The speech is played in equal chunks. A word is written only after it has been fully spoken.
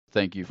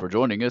Thank you for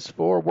joining us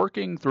for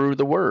Working Through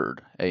the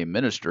Word, a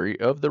ministry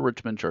of the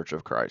Richmond Church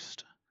of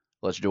Christ.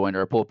 Let's join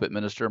our pulpit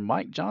minister,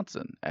 Mike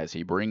Johnson, as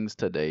he brings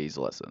today's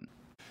lesson.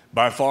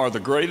 By far the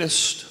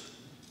greatest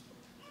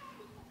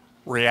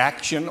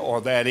reaction, or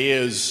that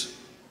is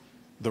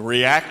the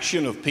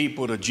reaction of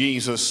people to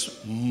Jesus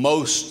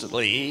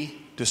mostly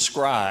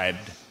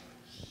described,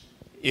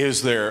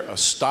 is their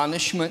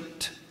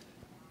astonishment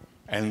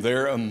and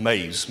their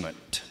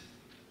amazement.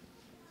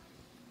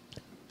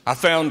 I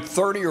found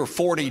 30 or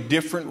 40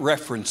 different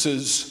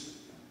references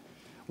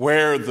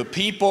where the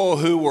people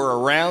who were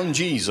around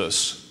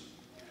Jesus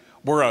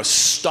were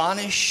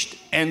astonished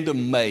and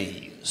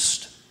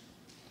amazed.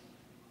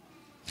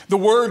 The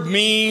word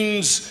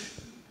means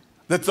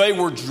that they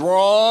were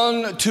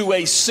drawn to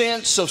a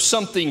sense of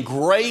something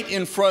great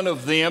in front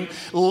of them,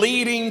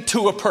 leading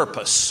to a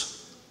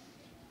purpose.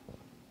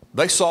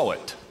 They saw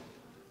it.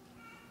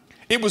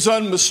 It was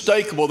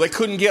unmistakable. They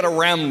couldn't get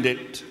around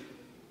it.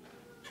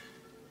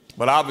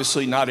 But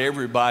obviously not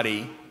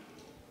everybody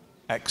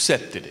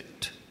accepted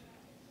it.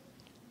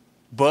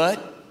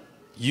 But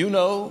you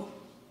know,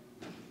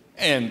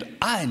 and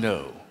I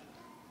know,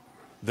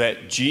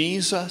 that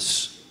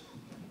Jesus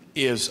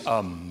is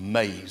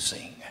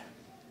amazing.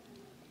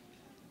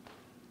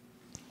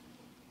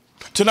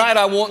 Tonight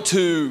I want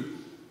to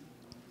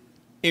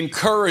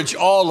encourage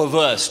all of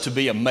us to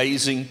be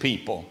amazing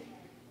people.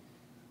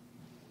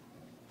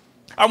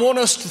 I want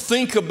us to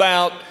think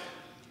about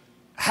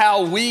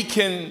how we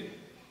can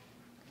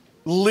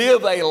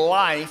live a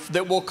life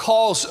that will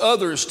cause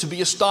others to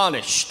be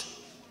astonished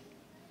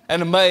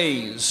and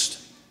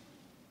amazed,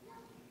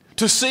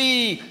 to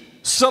see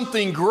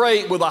something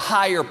great with a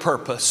higher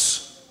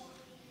purpose.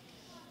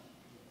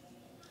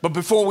 But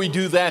before we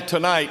do that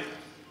tonight,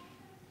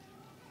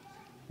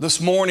 this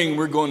morning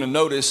we're going to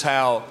notice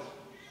how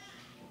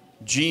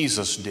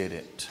Jesus did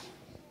it.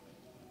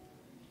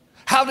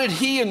 How did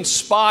he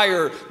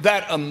inspire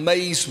that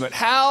amazement?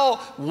 How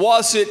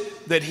was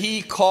it that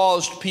he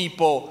caused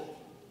people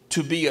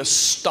to be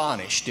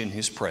astonished in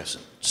his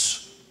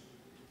presence?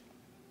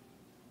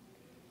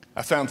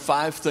 I found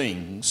 5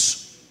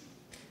 things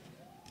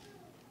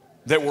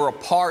that were a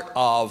part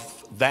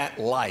of that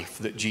life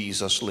that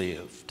Jesus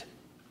lived.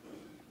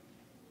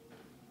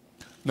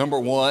 Number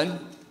 1,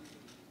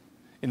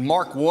 in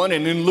Mark 1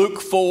 and in Luke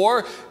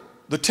 4,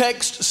 the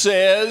text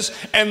says,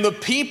 and the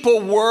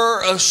people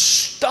were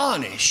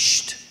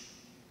astonished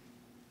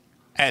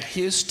at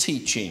his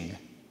teaching.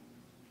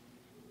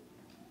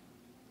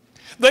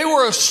 They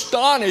were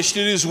astonished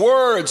at his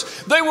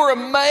words. They were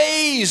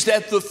amazed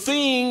at the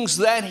things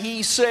that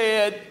he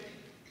said.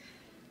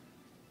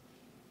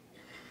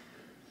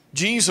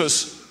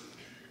 Jesus,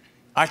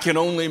 I can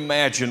only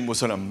imagine,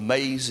 was an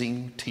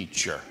amazing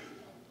teacher.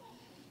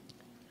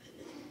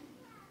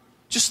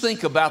 Just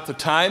think about the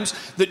times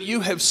that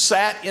you have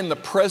sat in the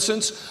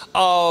presence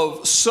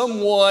of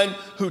someone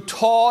who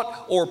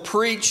taught or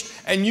preached,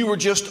 and you were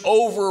just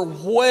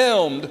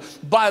overwhelmed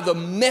by the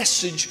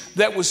message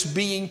that was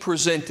being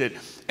presented.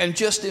 And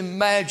just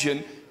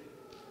imagine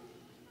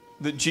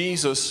that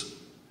Jesus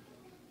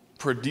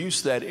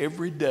produced that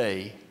every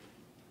day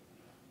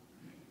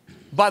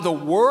by the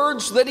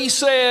words that he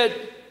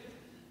said,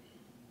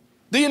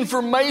 the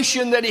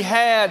information that he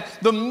had,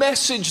 the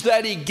message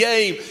that he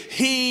gave.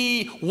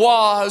 He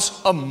was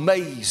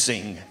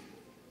amazing.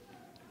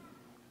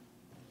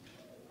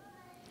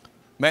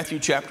 Matthew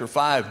chapter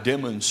 5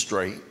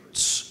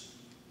 demonstrates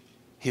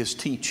his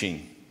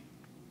teaching.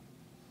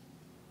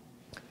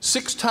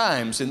 6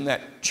 times in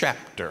that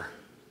chapter,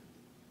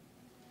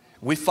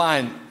 we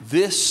find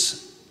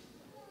this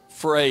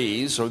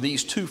phrase, or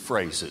these 2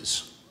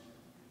 phrases.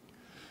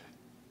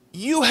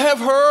 You have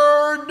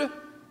heard,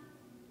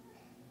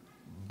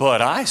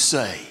 but I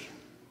say.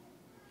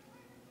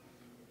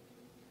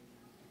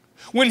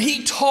 When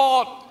he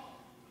taught,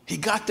 he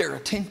got their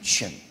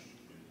attention.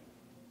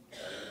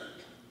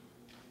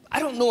 I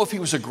don't know if he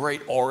was a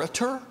great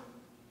orator.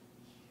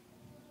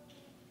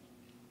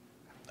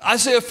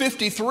 Isaiah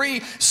 53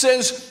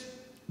 says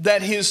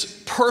that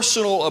his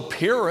personal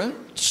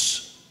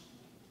appearance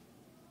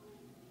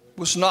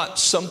was not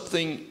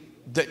something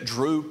that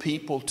drew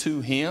people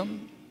to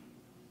him.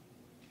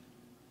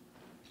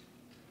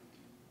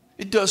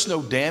 It does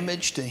no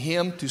damage to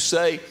him to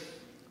say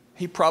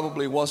he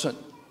probably wasn't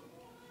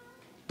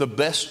the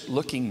best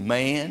looking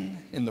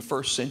man in the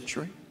first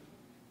century.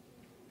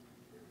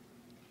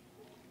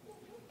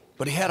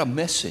 But he had a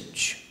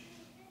message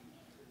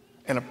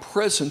and a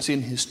presence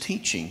in his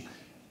teaching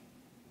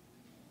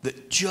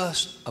that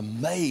just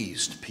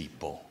amazed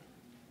people.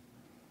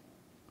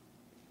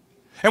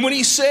 And when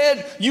he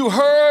said, you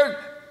heard,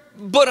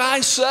 but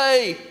I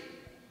say,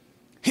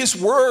 his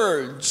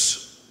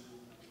words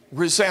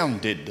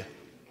resounded.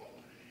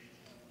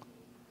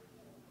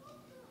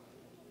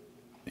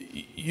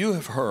 You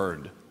have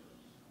heard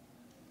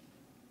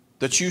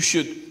that you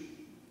should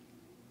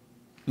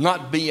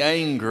not be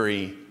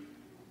angry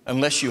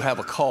unless you have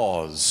a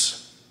cause.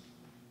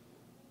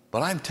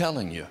 But I'm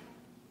telling you,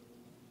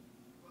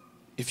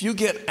 If you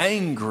get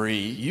angry,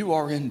 you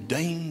are in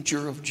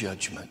danger of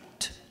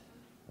judgment.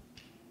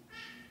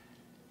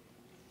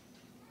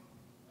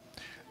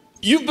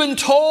 You've been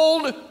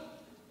told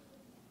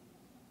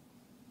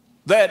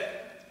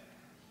that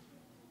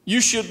you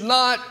should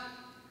not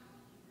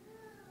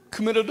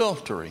commit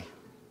adultery.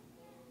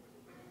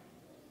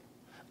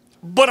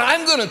 But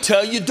I'm going to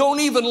tell you, don't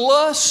even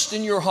lust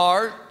in your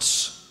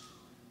hearts.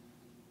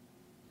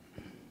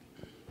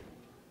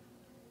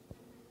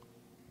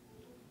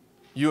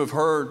 You have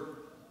heard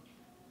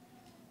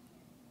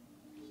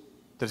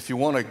that if you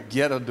want to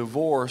get a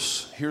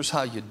divorce, here's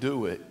how you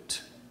do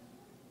it.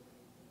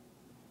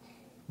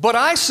 But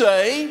I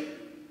say,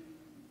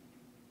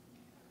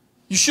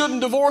 you shouldn't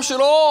divorce at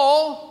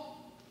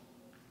all,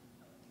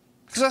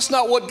 because that's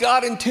not what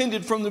God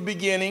intended from the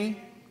beginning.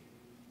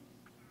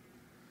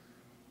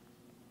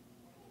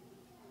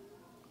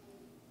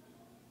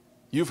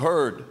 You've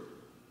heard,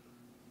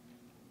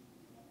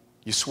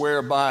 you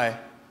swear by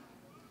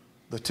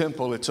the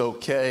temple it's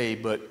okay,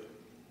 but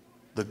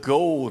the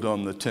gold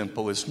on the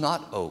temple is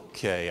not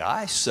okay.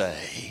 I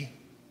say,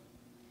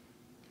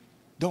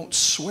 don't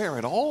swear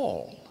at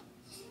all.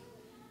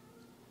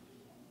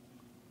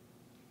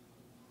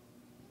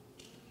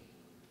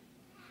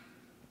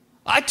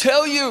 I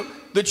tell you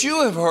that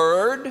you have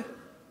heard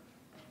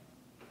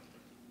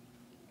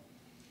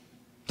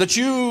that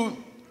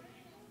you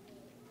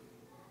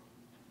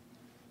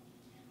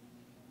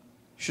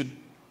should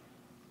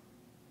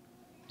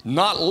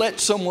not let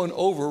someone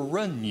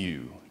overrun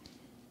you.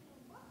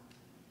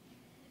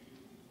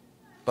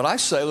 But I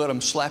say, let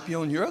them slap you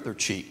on your other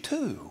cheek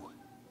too.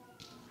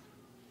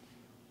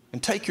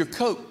 And take your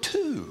coat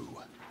too.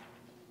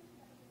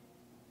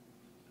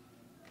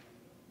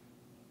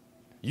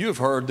 You have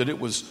heard that it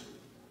was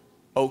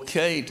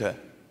okay to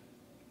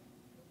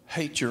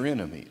hate your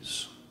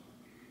enemies.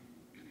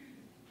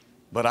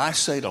 But I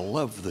say to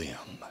love them.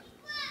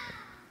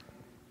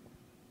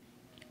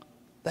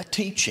 That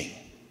teaching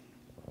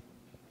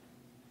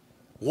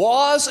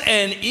was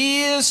and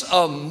is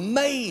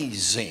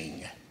amazing.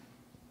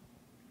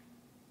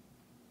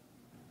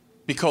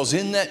 Because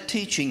in that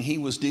teaching, he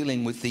was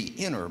dealing with the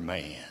inner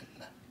man,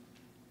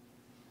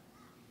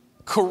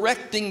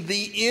 correcting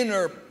the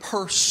inner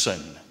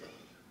person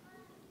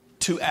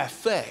to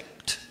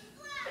affect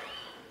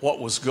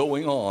what was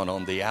going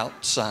on the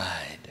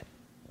outside.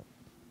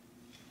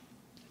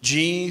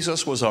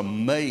 Jesus was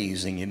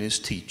amazing in his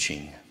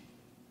teaching.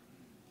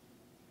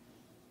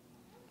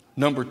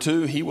 Number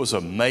two, he was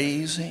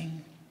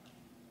amazing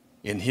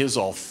in his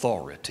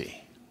authority.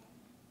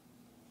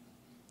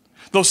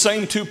 Those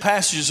same two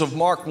passages of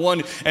Mark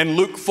 1 and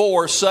Luke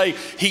 4 say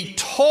he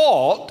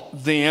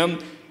taught them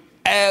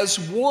as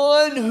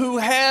one who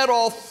had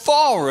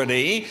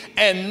authority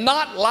and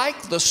not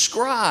like the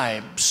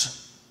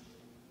scribes.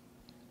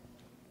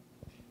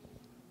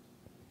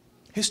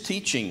 His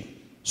teaching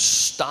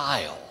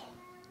style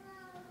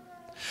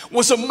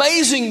was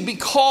amazing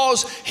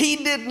because he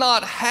did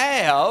not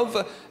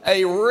have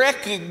a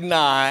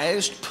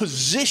recognized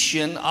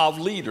position of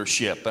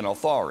leadership and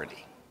authority.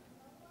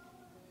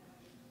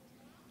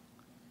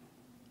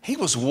 He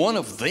was one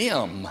of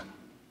them.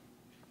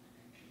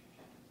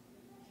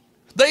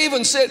 They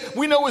even said,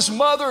 we know his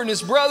mother and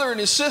his brother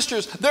and his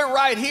sisters, they're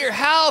right here.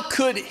 How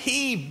could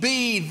he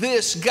be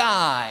this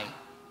guy?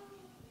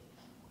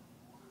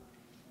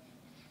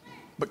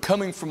 But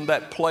coming from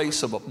that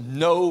place of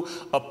no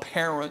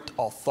apparent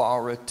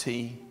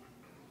authority,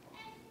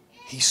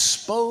 he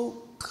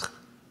spoke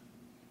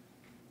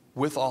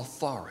with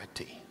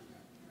authority.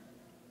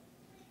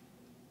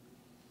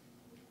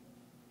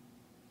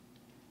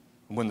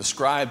 When the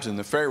scribes and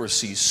the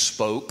Pharisees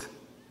spoke,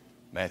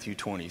 Matthew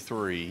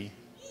 23,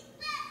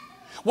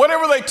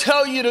 whatever they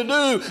tell you to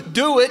do,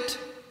 do it,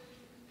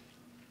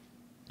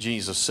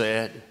 Jesus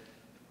said.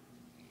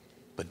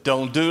 But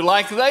don't do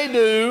like they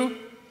do,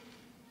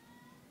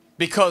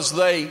 because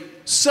they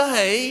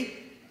say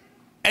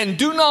and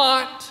do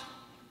not.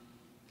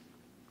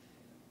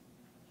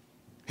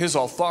 His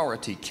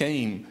authority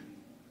came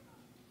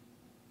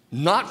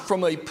not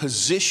from a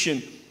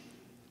position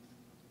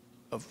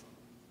of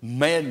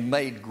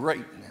man-made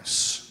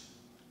greatness,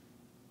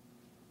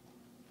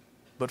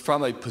 but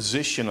from a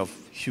position of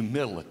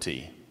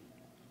humility,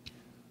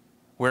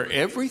 where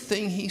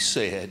everything he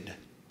said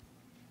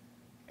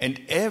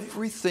and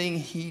everything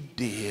he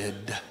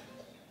did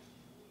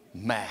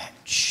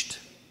matched.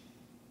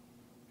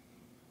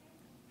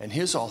 And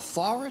his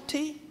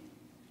authority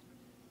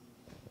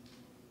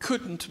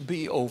couldn't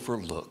be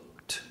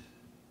overlooked.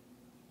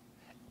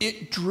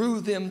 It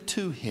drew them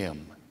to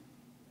him.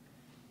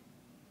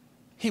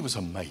 He was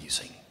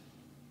amazing.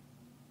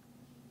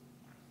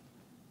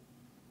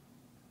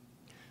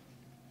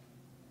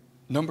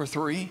 Number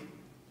three,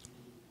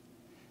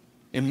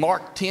 in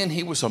Mark 10,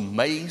 he was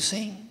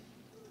amazing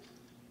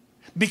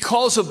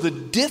because of the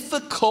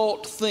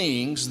difficult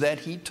things that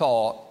he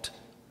taught.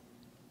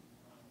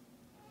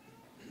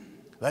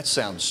 That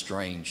sounds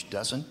strange,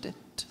 doesn't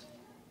it?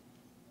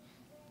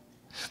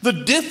 The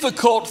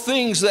difficult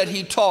things that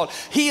he taught.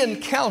 He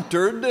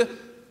encountered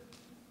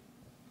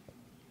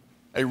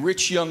a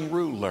rich young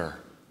ruler,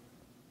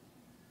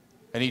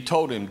 and he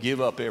told him,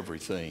 give up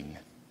everything.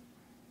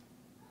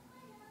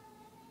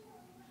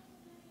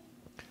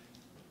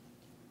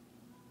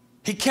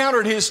 He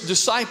countered his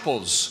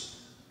disciples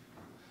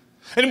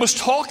and was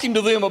talking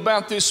to them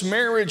about this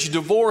marriage,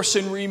 divorce,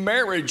 and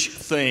remarriage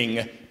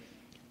thing.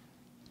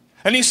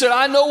 And he said,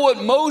 I know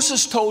what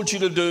Moses told you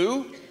to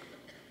do,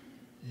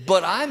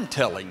 but I'm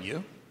telling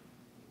you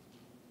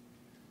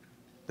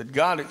that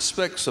God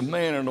expects a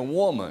man and a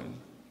woman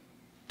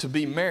to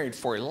be married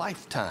for a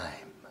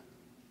lifetime.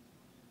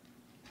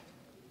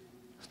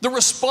 The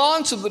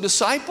response of the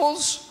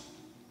disciples,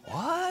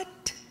 what?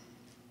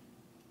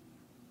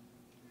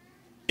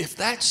 If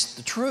that's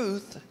the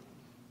truth,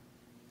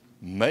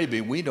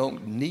 maybe we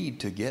don't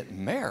need to get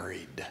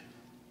married.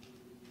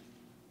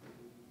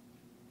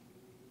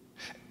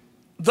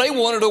 They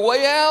wanted a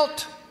way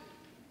out,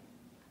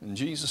 and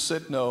Jesus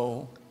said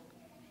no.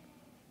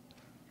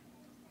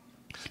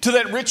 To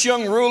that rich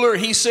young ruler,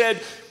 he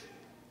said,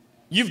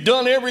 you've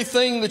done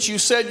everything that you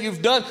said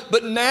you've done,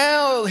 but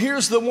now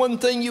here's the one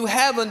thing you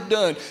haven't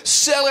done.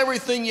 Sell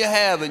everything you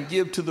have and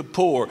give to the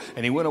poor.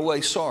 And he went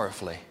away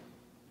sorrowfully.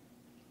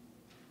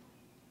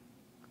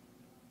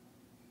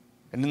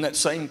 And in that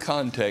same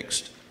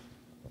context,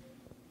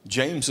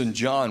 James and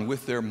John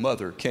with their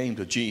mother came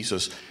to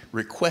Jesus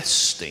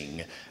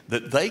requesting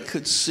that they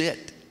could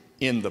sit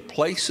in the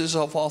places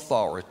of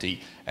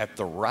authority at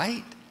the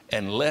right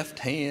and left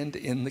hand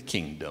in the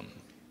kingdom.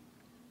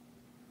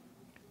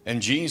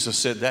 And Jesus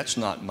said, that's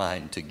not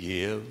mine to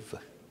give.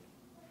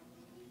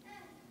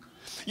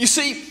 You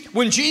see,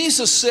 when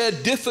Jesus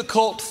said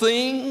difficult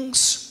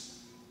things,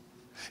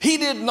 he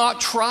did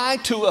not try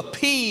to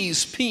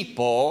appease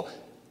people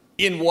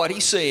in what he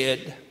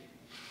said.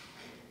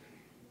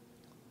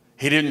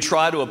 He didn't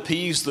try to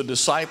appease the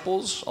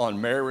disciples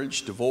on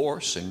marriage,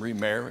 divorce, and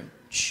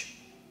remarriage.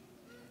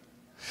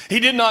 He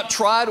did not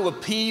try to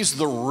appease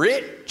the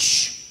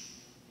rich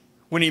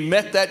when he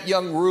met that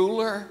young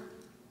ruler.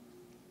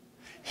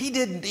 He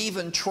didn't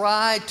even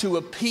try to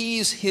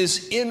appease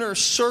his inner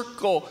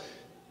circle,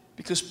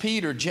 because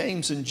Peter,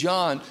 James, and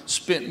John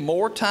spent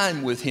more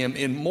time with him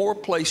in more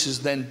places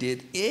than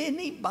did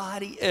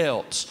anybody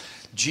else.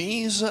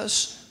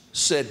 Jesus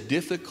said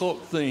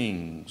difficult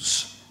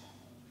things,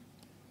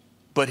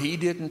 but he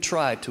didn't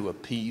try to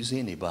appease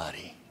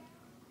anybody.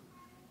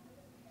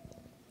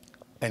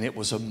 And it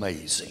was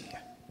amazing.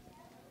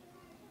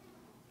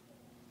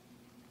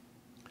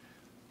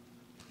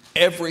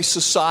 Every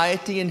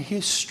society in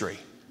history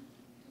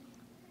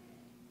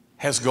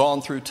has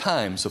gone through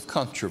times of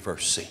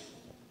controversy.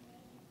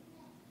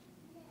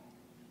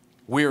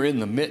 We're in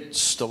the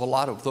midst of a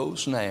lot of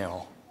those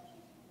now.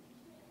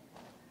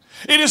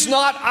 It is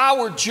not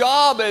our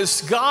job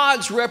as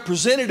God's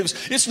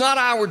representatives, it's not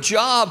our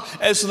job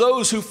as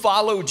those who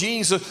follow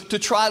Jesus to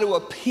try to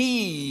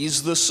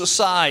appease the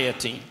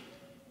society.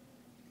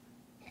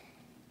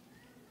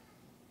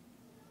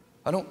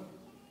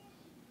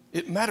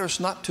 It matters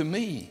not to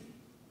me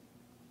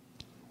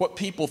what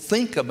people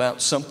think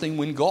about something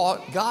when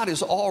God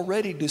has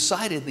already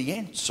decided the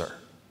answer.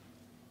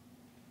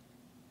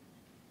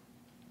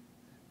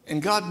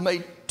 And God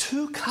made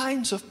two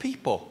kinds of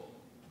people,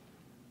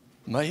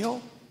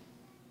 male,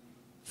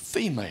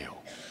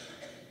 female.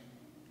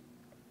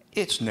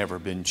 It's never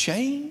been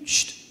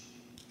changed.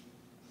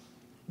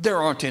 There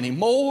aren't any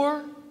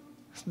more.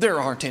 There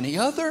aren't any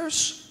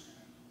others.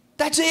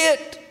 That's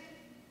it.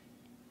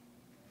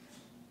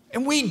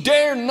 And we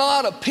dare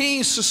not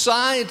appease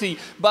society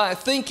by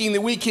thinking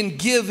that we can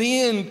give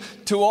in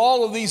to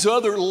all of these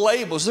other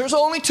labels. There's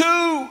only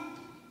two.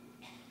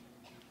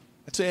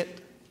 That's it.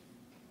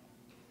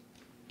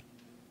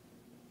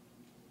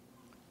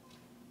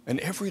 And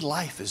every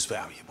life is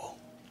valuable.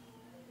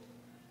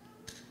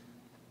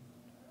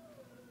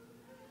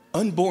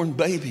 Unborn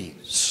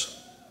babies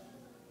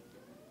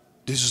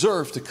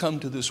deserve to come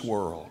to this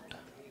world.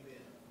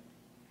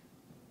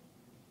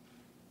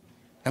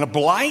 And a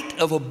blight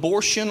of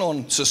abortion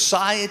on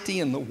society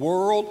and the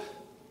world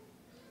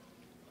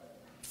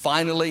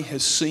finally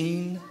has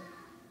seen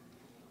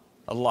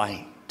a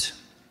light.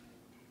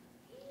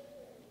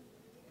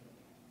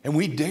 And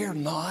we dare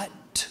not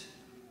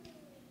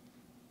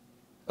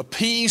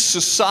appease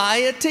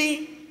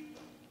society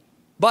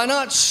by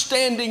not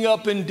standing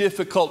up in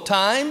difficult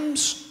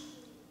times.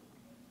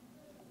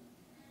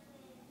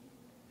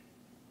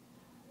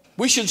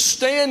 We should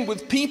stand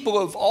with people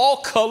of all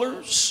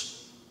colors,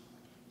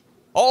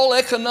 all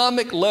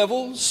economic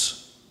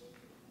levels,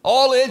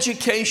 all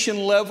education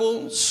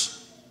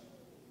levels.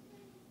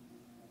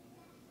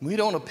 We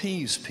don't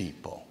appease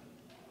people,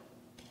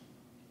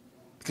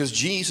 because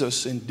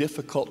Jesus in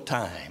difficult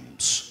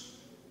times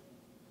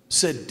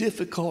said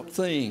difficult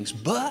things,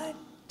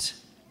 but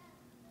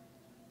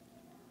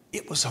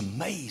it was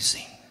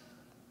amazing.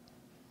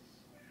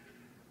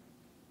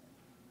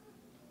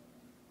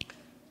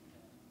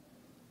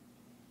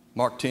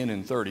 Mark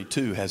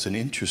 10:32 has an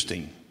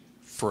interesting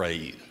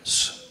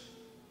phrase.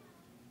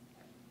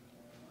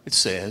 It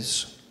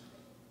says,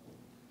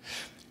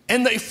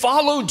 and they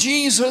followed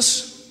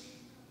Jesus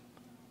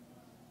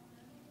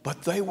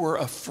but they were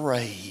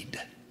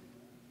afraid.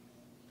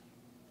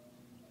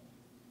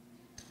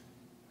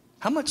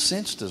 How much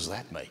sense does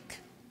that make?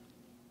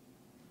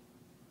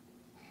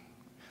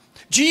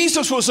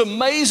 Jesus was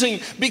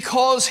amazing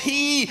because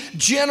he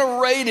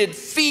generated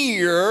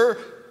fear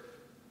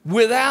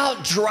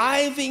without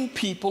driving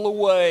people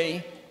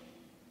away.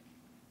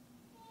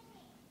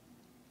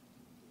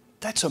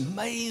 That's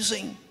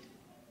amazing.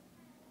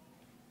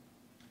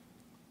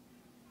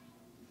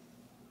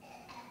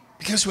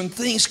 Because when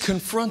things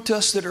confront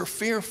us that are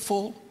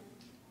fearful,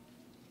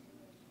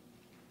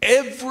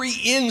 every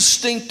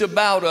instinct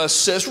about us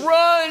says,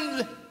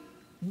 run,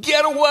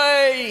 get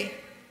away.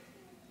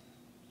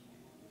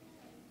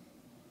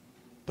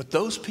 But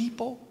those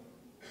people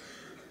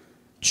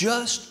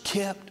just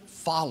kept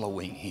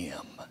following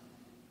him.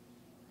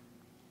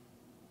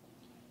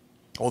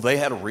 Oh, they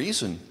had a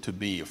reason to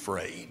be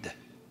afraid.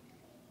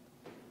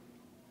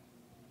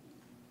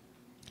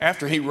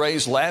 After he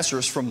raised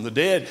Lazarus from the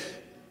dead,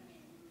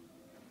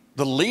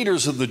 the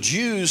leaders of the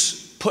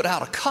Jews put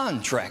out a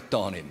contract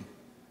on him.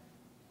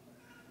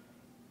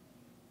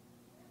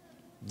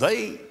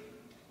 They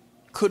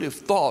could have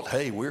thought,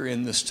 hey, we're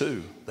in this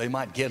too. They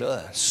might get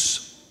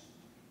us.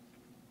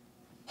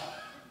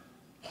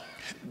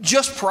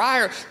 Just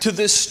prior to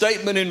this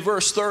statement in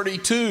verse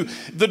 32,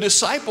 the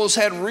disciples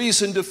had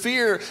reason to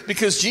fear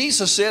because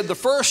Jesus said, the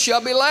first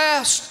shall be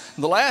last,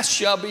 and the last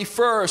shall be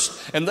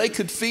first. And they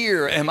could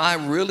fear, am I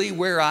really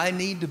where I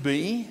need to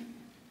be?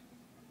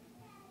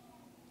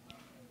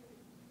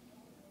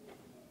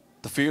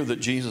 The fear that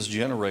Jesus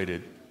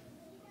generated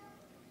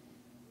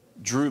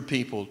drew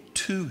people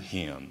to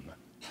him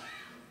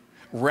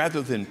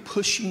rather than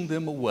pushing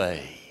them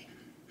away.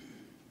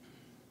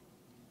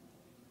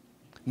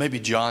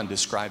 Maybe John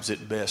describes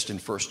it best in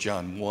 1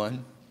 John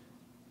 1,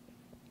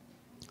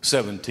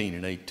 17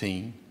 and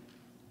 18.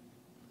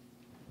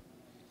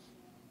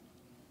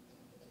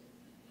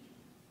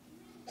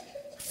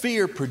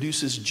 Fear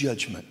produces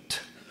judgment.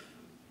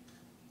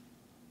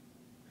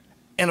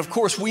 And of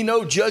course, we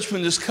know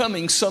judgment is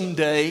coming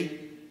someday.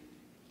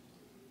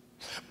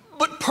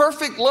 But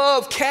perfect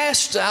love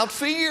casts out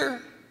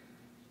fear.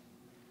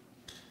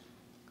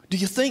 Do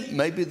you think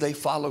maybe they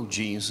follow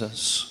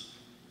Jesus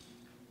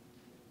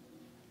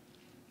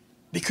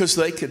because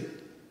they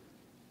could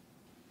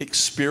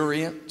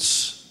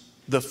experience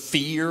the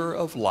fear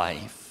of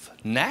life,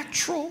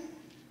 natural,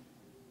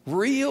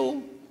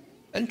 real,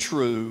 and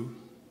true,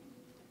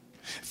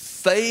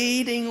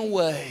 fading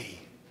away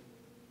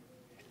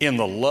in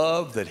the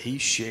love that he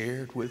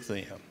shared with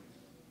them?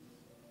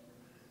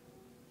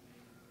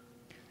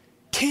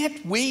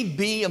 Can't we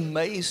be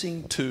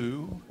amazing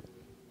too?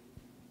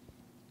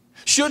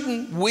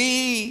 Shouldn't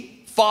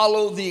we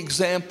follow the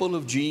example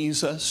of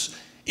Jesus?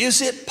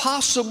 Is it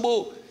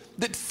possible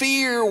that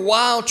fear,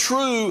 while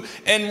true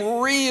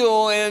and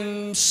real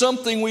and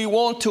something we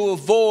want to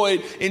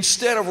avoid,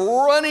 instead of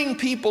running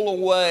people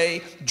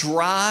away,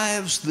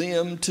 drives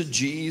them to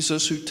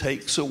Jesus who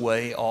takes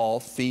away all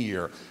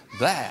fear?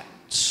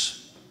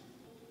 That's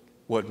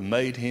what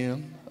made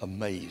him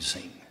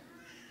amazing.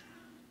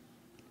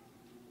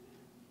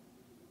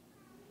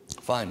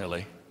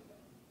 Finally,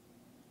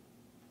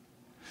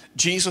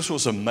 Jesus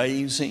was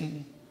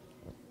amazing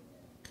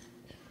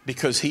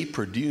because he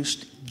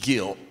produced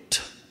guilt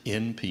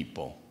in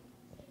people.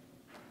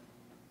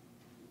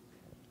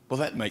 Well,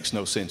 that makes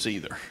no sense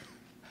either.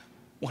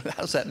 Well,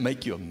 how does that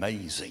make you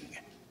amazing?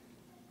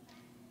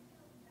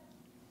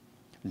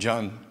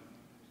 John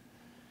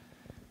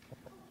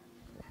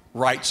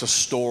writes a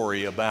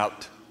story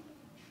about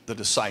the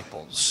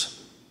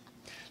disciples.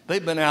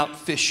 They've been out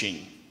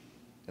fishing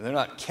and they're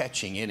not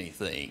catching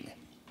anything.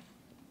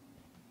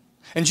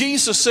 And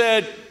Jesus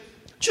said,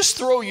 just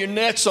throw your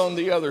nets on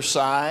the other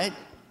side.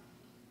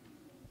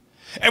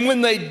 And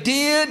when they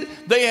did,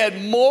 they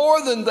had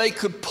more than they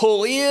could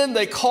pull in.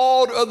 They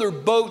called other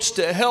boats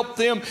to help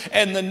them.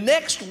 And the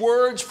next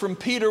words from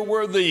Peter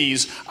were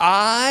these: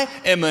 I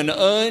am an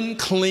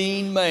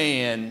unclean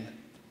man.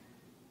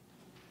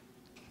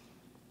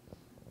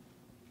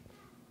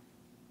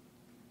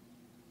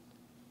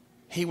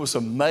 He was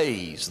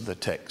amazed, the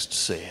text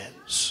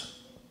says.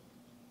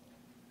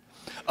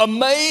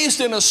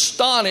 Amazed and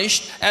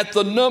astonished at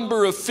the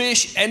number of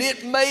fish, and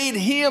it made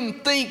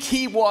him think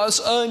he was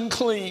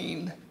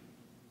unclean.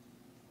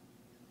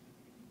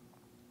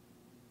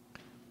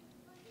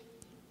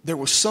 There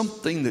was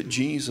something that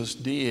Jesus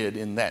did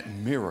in that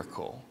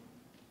miracle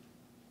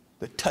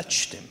that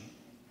touched him.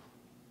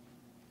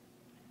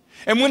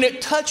 And when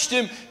it touched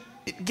him,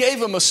 it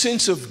gave him a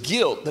sense of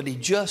guilt that he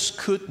just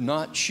could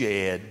not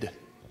shed.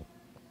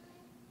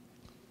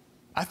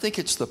 I think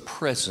it's the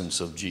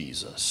presence of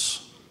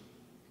Jesus.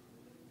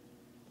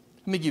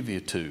 Let me give you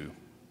two.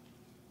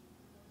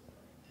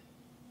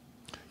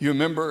 You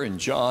remember in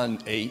John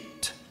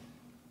 8,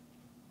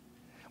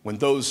 when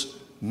those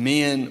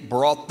men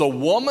brought the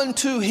woman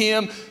to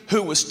him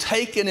who was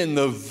taken in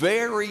the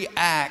very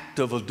act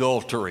of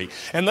adultery.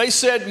 And they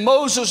said,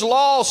 Moses'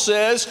 law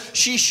says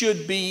she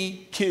should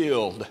be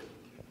killed.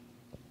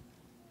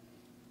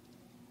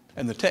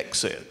 And the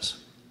text says,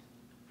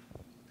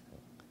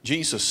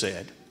 Jesus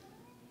said,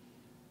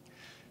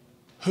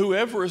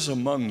 "Whoever is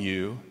among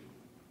you,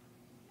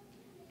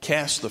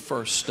 cast the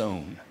first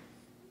stone."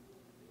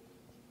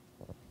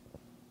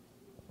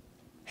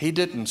 He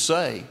didn't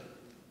say,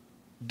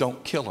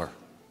 "Don't kill her,"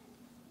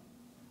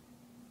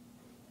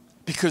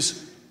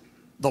 because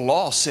the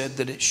law said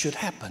that it should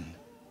happen.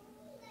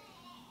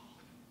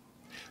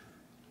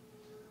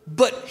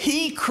 But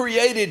he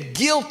created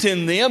guilt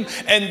in them,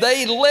 and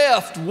they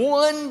left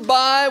one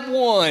by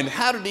one.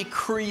 How did he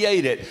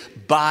create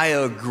it? By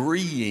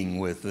agreeing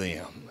with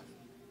them.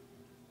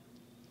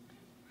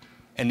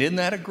 And in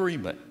that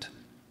agreement,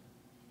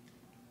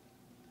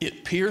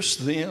 it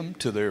pierced them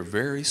to their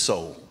very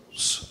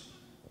souls.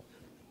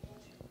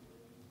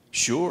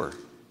 Sure,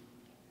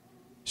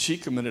 she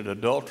committed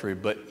adultery,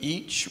 but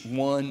each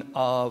one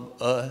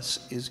of us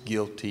is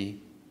guilty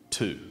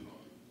too.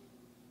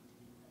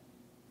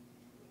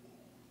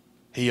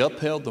 He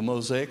upheld the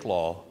Mosaic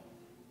law,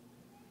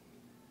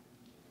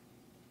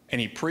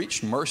 and he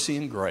preached mercy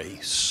and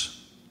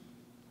grace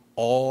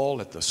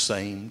all at the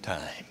same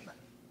time.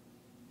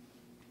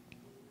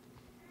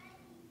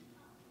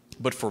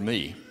 But for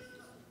me,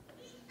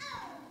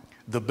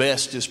 the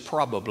best is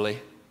probably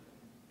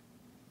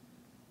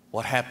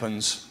what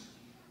happens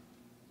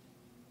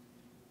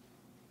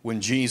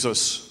when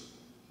Jesus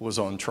was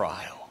on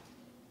trial.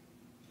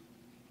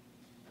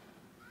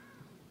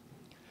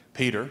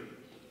 Peter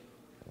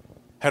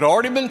had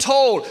already been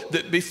told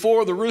that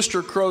before the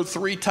rooster crowed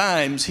 3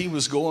 times, he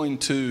was going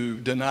to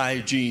deny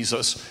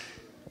Jesus.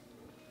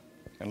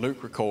 And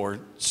Luke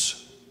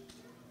records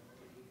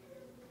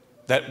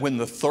that when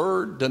the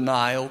third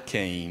denial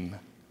came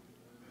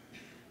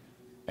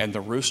and the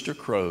rooster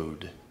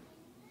crowed,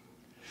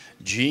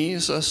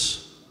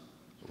 Jesus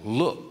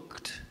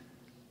looked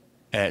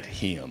at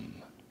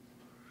him.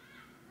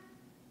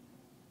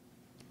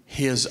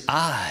 His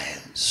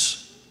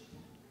eyes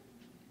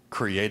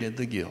created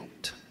the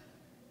guilt.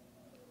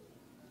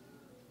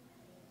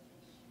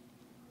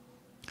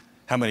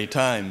 How many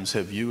times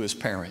have you as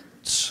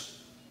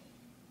parents,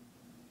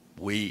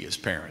 we as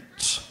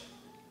parents,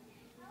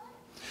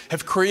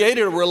 have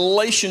created a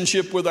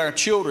relationship with our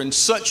children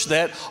such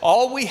that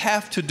all we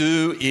have to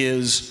do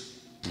is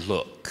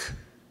look,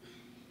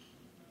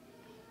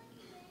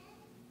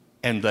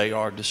 and they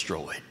are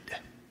destroyed?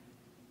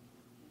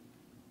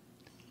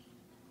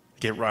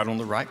 Get right on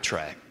the right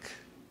track,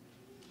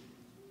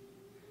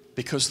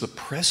 because the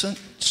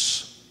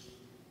presence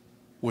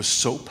was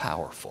so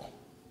powerful.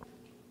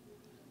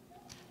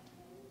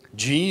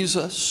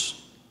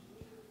 Jesus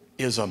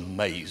is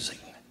amazing.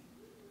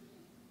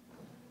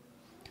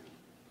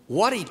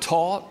 What he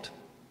taught,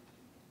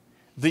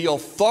 the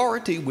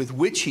authority with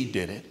which he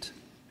did it,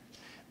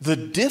 the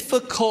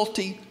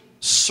difficulty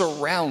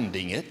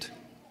surrounding it,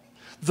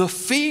 the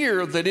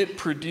fear that it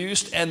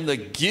produced, and the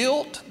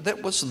guilt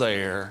that was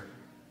there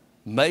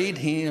made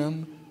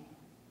him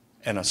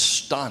an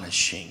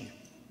astonishing,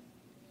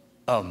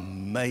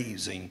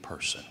 amazing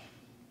person.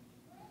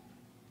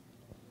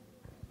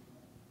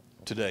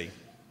 Today,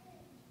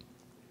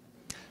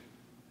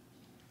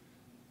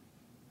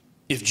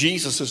 if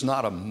Jesus is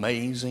not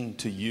amazing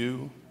to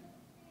you,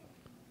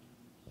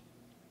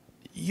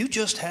 you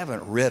just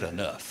haven't read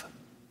enough.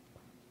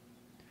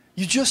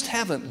 You just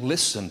haven't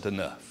listened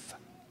enough.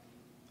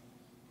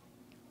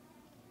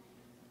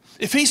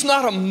 If he's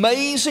not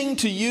amazing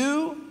to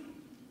you,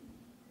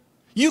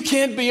 you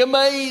can't be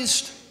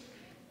amazed.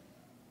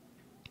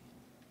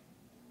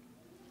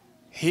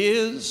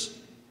 His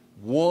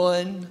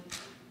one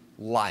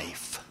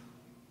life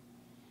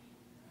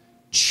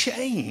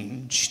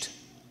changed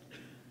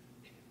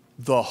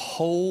the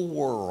whole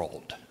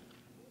world.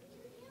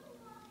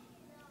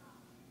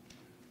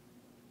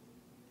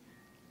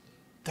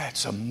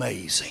 That's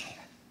amazing.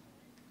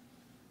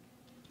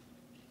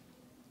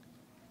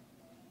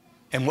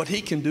 And what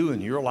he can do in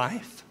your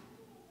life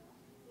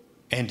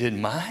and in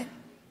mine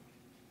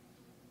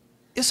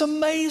is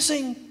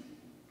amazing.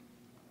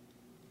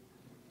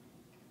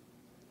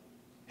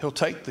 He'll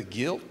take the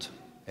guilt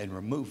and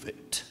remove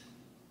it.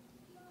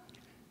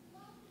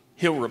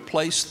 He'll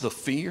replace the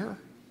fear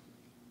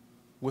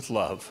with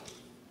love.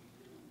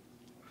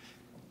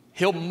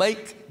 He'll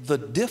make the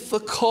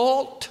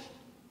difficult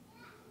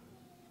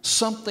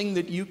something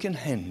that you can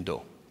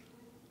handle.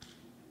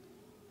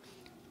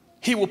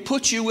 He will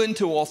put you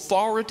into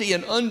authority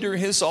and under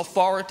his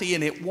authority,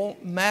 and it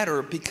won't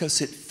matter because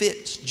it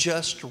fits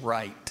just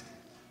right.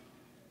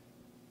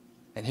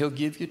 And he'll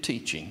give you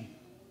teaching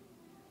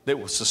that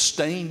will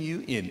sustain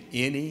you in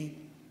any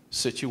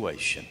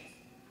situation.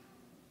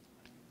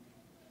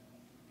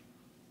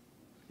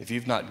 If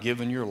you've not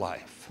given your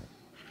life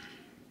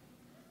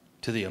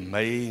to the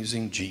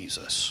amazing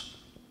Jesus,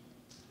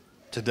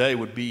 today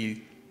would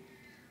be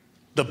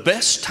the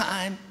best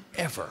time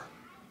ever,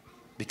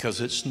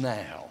 because it's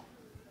now,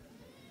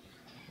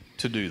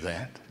 to do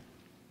that.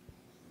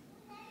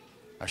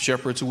 Our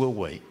shepherds will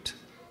wait,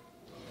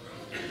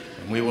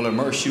 and we will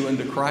immerse you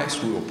into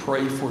Christ. We will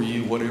pray for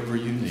you, whatever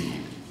you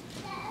need,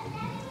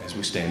 as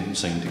we stand and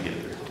sing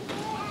together.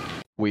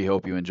 We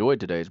hope you enjoyed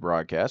today's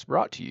broadcast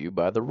brought to you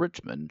by the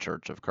Richmond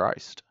Church of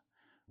Christ.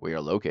 We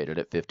are located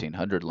at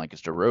 1500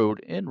 Lancaster Road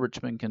in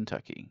Richmond,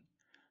 Kentucky.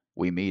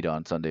 We meet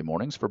on Sunday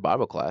mornings for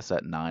Bible class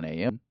at 9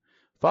 a.m.,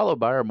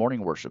 followed by our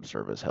morning worship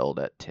service held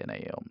at 10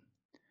 a.m.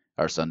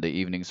 Our Sunday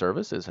evening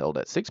service is held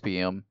at 6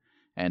 p.m.,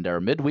 and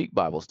our midweek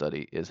Bible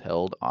study is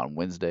held on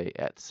Wednesday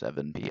at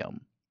 7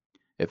 p.m.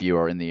 If you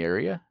are in the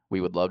area,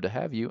 we would love to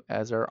have you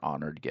as our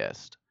honored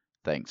guest.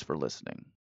 Thanks for listening.